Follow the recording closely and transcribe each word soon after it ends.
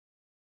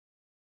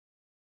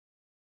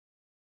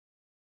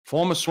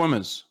Former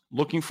swimmers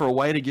looking for a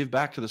way to give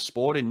back to the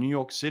sport in New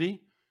York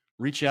City?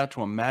 Reach out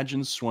to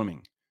Imagine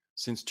Swimming.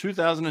 Since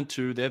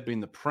 2002, they've been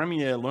the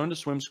premier learn to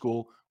swim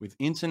school with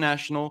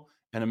international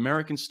and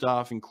American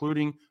staff,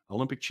 including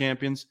Olympic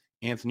champions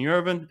Anthony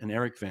Irvin and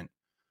Eric Vent.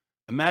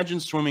 Imagine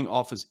Swimming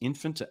offers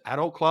infant to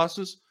adult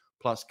classes,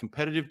 plus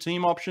competitive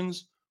team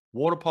options,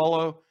 water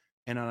polo,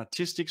 and an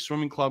artistic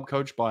swimming club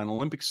coached by an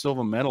Olympic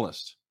silver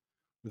medalist.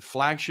 With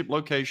flagship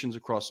locations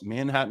across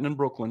Manhattan and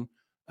Brooklyn,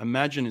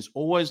 Imagine is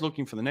always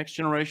looking for the next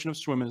generation of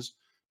swimmers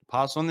to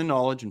pass on their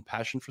knowledge and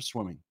passion for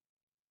swimming.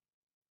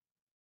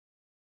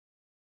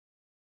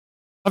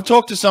 I've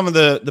talked to some of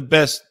the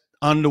best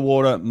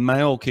underwater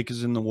male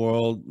kickers in the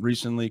world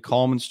recently.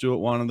 Coleman Stewart,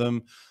 one of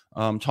them.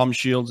 Tom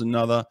Shields,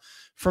 another.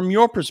 From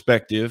your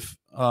perspective,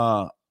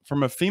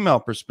 from a female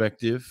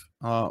perspective,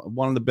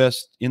 one of the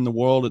best in the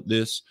world at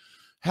this,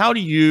 how do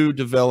you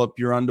develop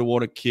your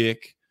underwater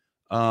kick?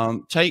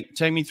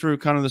 Take me through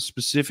kind of the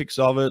specifics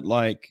of it.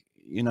 Like,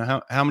 you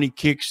know, how many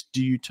kicks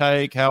do you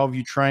take? How have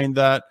you trained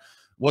that?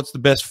 What's the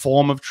best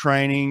form of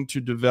training to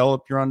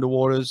develop your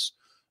underwaters?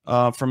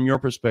 From your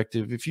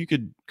perspective, if you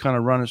could kind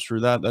of run us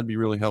through that, that'd be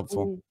really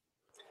helpful.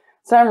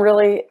 So I'm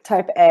really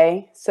type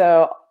A.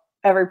 So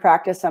every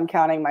practice, I'm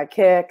counting my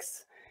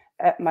kicks,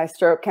 my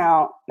stroke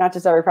count, not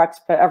just every practice,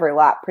 but every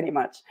lap pretty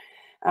much.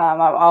 I'm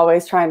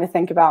always trying to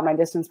think about my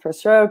distance per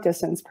stroke,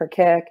 distance per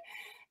kick.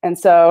 And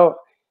so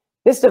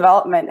this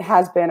development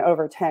has been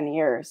over 10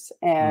 years.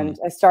 And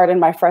I started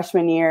my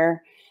freshman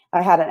year.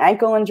 I had an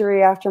ankle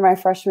injury after my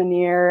freshman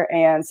year.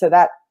 And so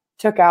that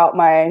took out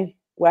my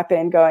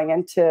weapon going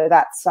into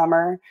that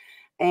summer.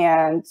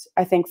 And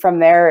I think from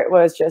there, it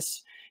was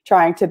just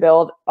trying to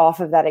build off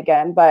of that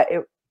again. But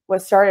it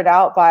was started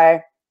out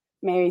by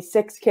maybe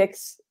 6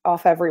 kicks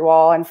off every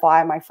wall and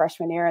fly my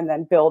freshman year, and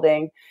then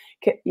building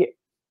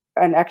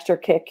an extra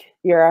kick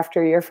year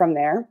after year from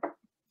there.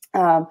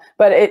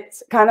 But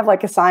it's kind of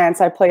like a science.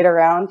 I played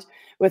around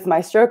with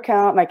my stroke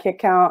count, my kick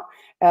count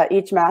at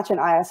each match in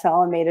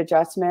ISL and made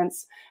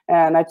adjustments.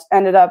 And I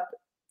ended up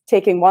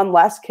taking one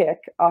less kick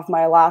off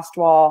my last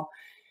wall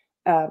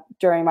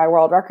during my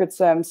world record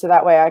swim. So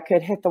that way I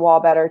could hit the wall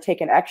better, take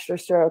an extra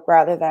stroke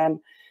rather than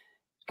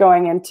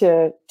going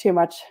into too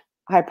much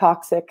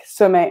hypoxic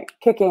swimming,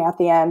 kicking at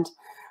the end.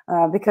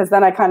 Because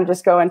then I kind of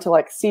just go into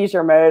like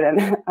seizure mode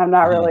and I'm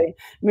not really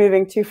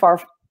moving too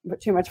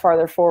much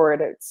farther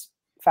forward. It's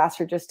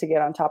faster just to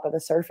get on top of the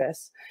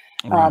surface.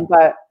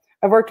 But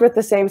I've worked with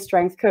the same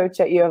strength coach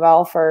at U of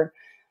L for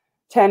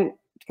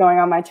going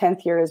on my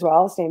 10th year as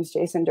well. His name's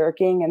Jason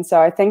Durking. And so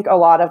I think a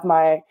lot of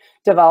my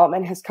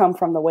development has come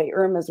from the weight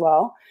room as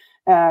well.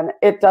 And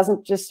it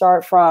doesn't just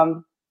start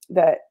from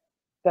the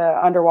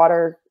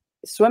underwater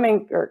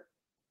swimming or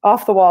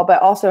off the wall,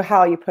 but also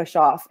how you push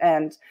off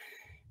and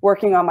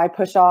working on my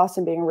push offs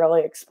and being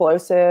really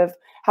explosive,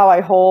 how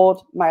I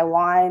hold my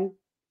line.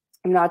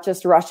 I'm not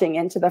just rushing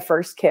into the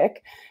first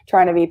kick,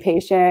 trying to be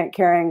patient,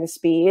 carrying the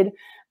speed.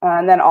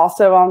 And then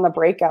also on the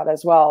breakout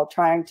as well,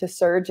 trying to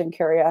surge and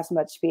carry as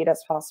much speed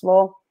as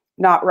possible,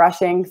 not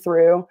rushing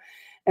through.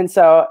 And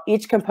so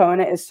each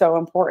component is so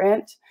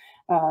important,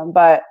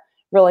 but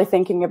really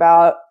thinking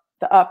about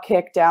the up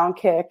kick, down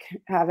kick,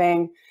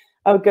 having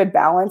a good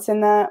balance in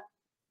that.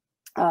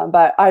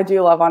 But I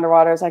do love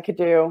underwaters. I could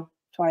do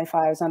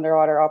 25s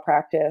underwater all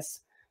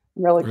practice.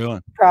 I'm really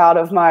proud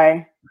of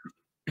my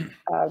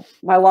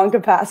my lung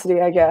capacity,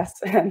 I guess.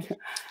 And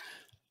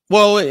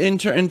well, in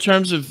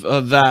terms of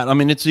that, I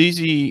mean, it's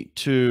easy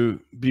to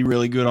be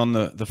really good on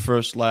the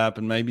first lap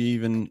and maybe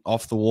even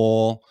off the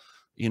wall,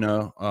 you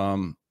know.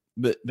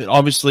 But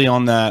obviously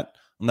on that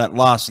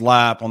last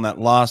lap, on that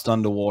last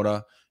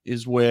underwater,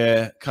 is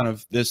where kind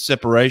of there's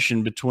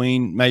separation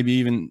between maybe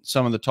even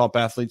some of the top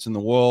athletes in the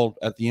world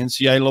at the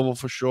NCAA level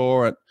for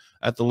sure,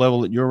 at the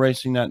level that you're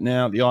racing at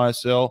now, at the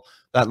ISL.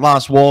 That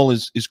last wall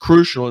is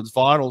crucial. It's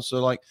vital. So,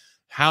 like,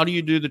 how do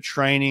you do the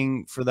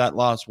training for that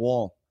last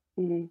wall?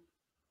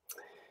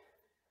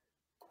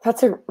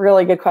 That's a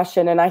really good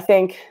question. And I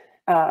think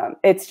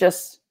it's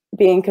just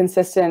being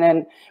consistent.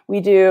 And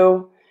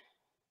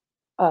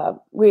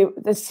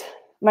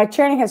my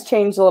training has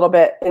changed a little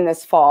bit in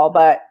this fall,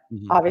 but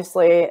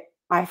obviously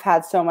I've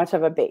had so much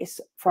of a base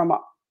from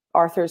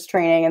Arthur's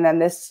training. And then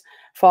this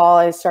fall,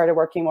 I started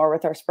working more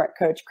with our sprint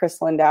coach, Chris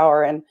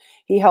Lindauer, and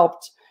he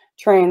helped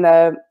train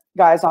the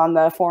guys on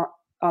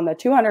the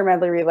 200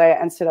 medley relay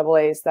at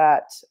NCAAs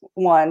that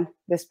won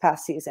this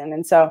past season.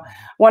 And so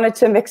wanted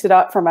to mix it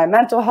up for my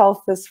mental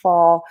health this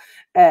fall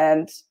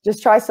and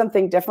just try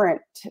something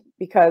different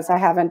because I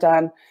haven't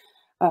done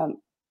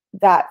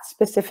that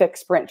specific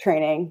sprint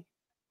training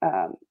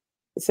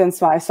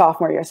since my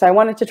sophomore year. So I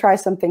wanted to try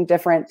something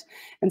different.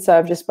 And so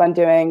I've just been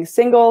doing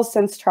singles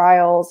since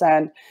trials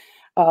and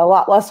a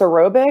lot less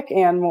aerobic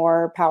and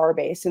more power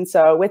based. And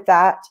so with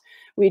that,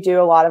 we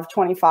do a lot of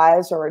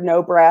 25s or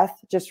no breath,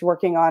 just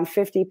working on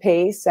 50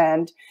 pace.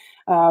 And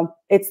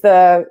it's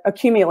the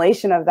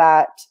accumulation of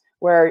that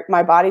where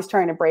my body's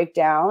trying to break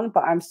down,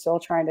 but I'm still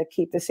trying to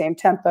keep the same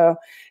tempo,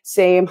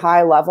 same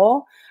high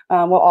level.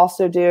 We'll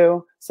also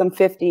do some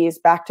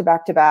 50s back to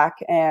back to back,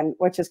 and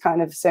which is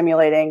kind of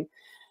simulating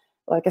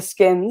like a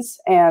skins.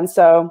 And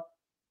so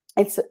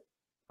it's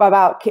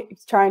about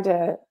trying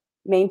to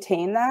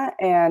maintain that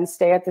and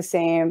stay at the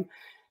same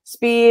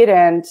speed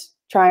and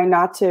trying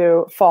not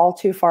to fall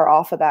too far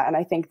off of that. And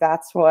I think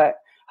that's what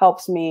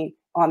helps me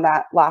on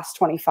that last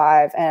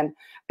 25. And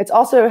it's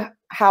also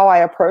how I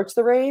approach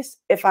the race.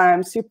 If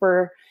I'm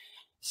super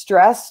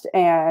stressed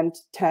and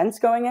tense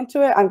going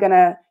into it, I'm going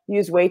to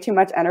use way too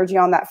much energy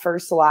on that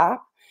first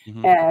lap.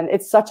 And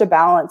it's such a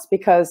balance,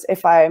 because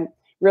if I'm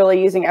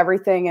really using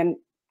everything and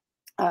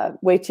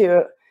way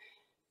too,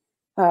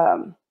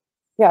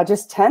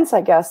 just tense,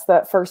 I guess,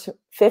 the first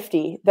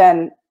 50,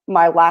 then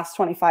my last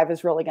 25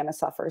 is really going to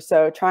suffer.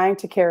 So trying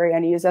to carry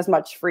and use as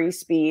much free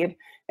speed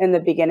in the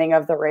beginning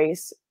of the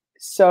race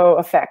so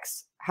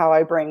affects how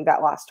I bring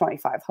that last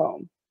 25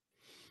 home.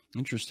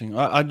 Interesting.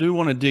 I do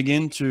want to dig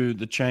into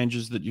the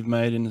changes that you've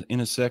made in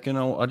a second.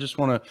 I just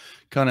want to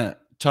kind of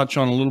touch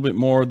on a little bit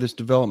more of this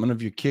development of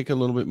your kick a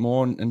little bit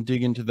more and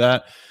dig into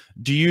that.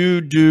 Do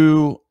you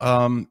do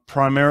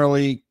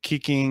primarily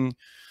kicking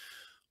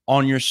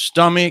on your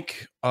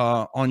stomach,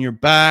 on your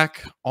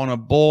back, on a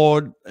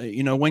board?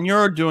 You know, when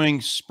you're doing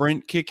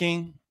sprint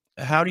kicking,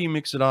 how do you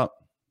mix it up?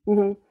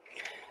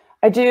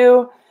 I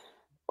do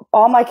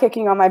all my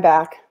kicking on my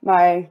back.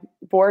 My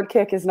board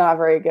kick is not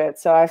very good.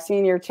 So I've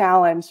seen your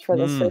challenge for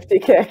this 50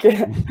 kick,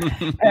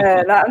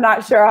 and I'm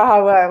not sure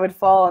how I would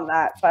fall in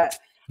that, but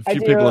a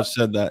few people have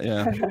said that.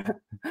 Yeah.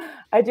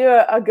 I do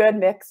a good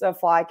mix of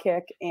fly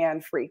kick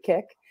and free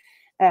kick.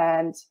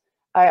 And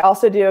I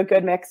also do a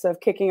good mix of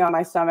kicking on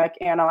my stomach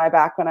and on my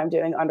back when I'm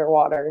doing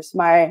underwaters.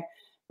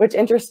 Which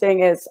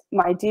interesting is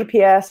my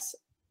DPS,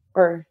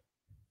 or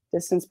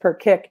distance per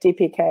kick,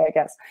 DPK, I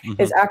guess,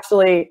 is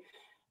actually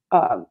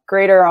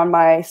greater on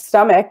my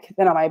stomach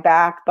than on my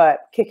back,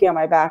 but kicking on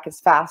my back is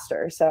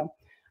faster. So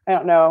I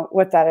don't know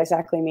what that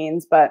exactly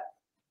means, but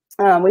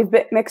we've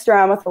mixed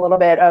around with a little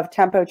bit of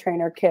tempo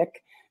trainer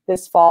kick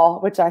this fall,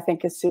 which I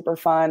think is super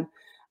fun.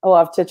 I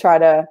love to try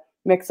to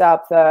mix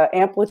up the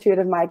amplitude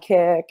of my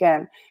kick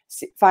and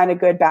find a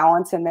good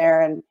balance in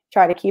there and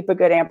try to keep a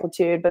good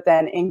amplitude, but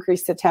then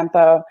increase the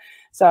tempo.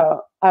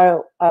 So I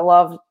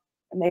love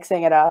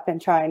mixing it up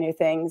and trying new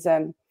things,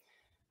 and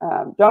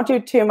don't do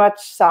too much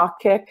sock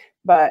kick,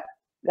 but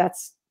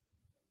that's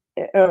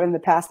in the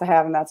past I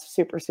have, and that's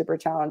super, super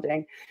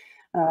challenging.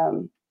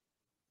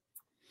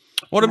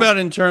 What about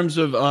in terms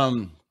of,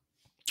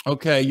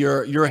 okay,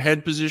 your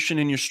head position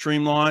in your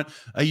streamline?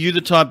 Are you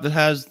the type that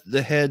has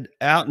the head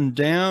out and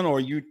down, or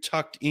are you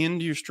tucked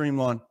into your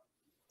streamline?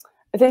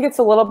 I think it's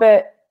a little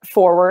bit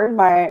forward.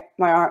 My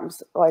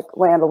arms like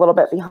land a little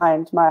bit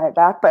behind my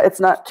back, but it's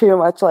not too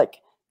much like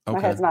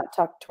my head's not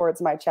tucked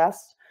towards my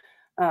chest.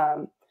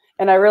 And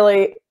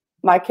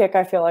my kick,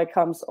 I feel like,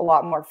 comes a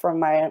lot more from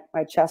my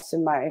chest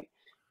and my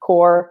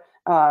core,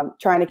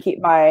 trying to keep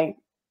my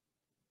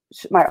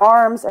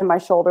arms and my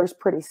shoulders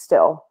pretty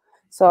still.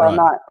 So I'm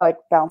not like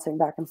bouncing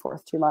back and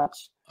forth too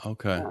much.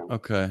 Okay.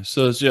 Okay.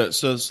 So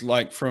it's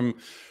like from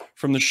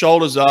the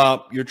shoulders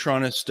up, you're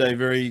trying to stay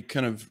very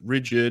kind of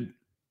rigid,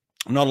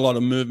 not a lot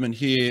of movement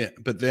here,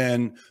 but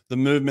then the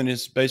movement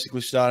is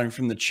basically starting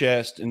from the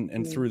chest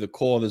and through the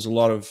core. There's a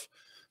lot of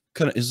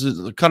is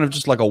it kind of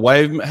just like a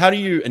wave? How do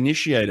you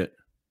initiate it?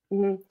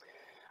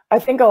 I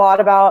think a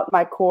lot about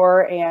my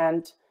core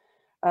and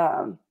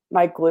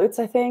my glutes,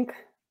 I think.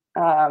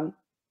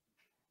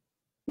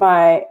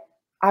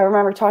 I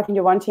remember talking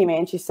to one teammate,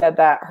 and she said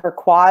that her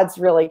quads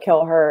really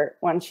kill her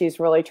when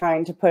she's really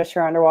trying to push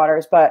her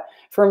underwaters. But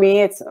for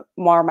me, it's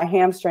more my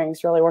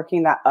hamstrings really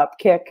working that up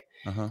kick.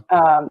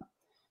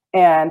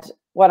 And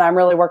what I'm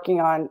really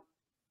working on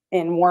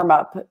in warm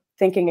up,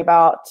 thinking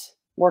about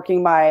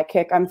working my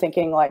kick, I'm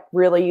thinking like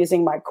really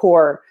using my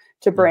core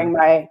to bring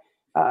my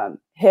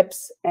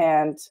hips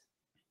and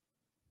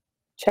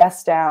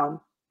chest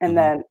down, and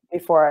then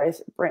before I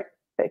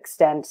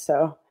extend.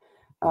 So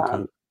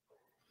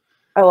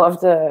I love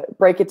to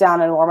break it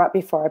down and warm up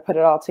before I put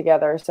it all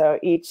together, so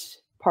each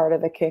part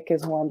of the kick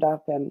is warmed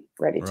up and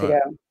ready to go.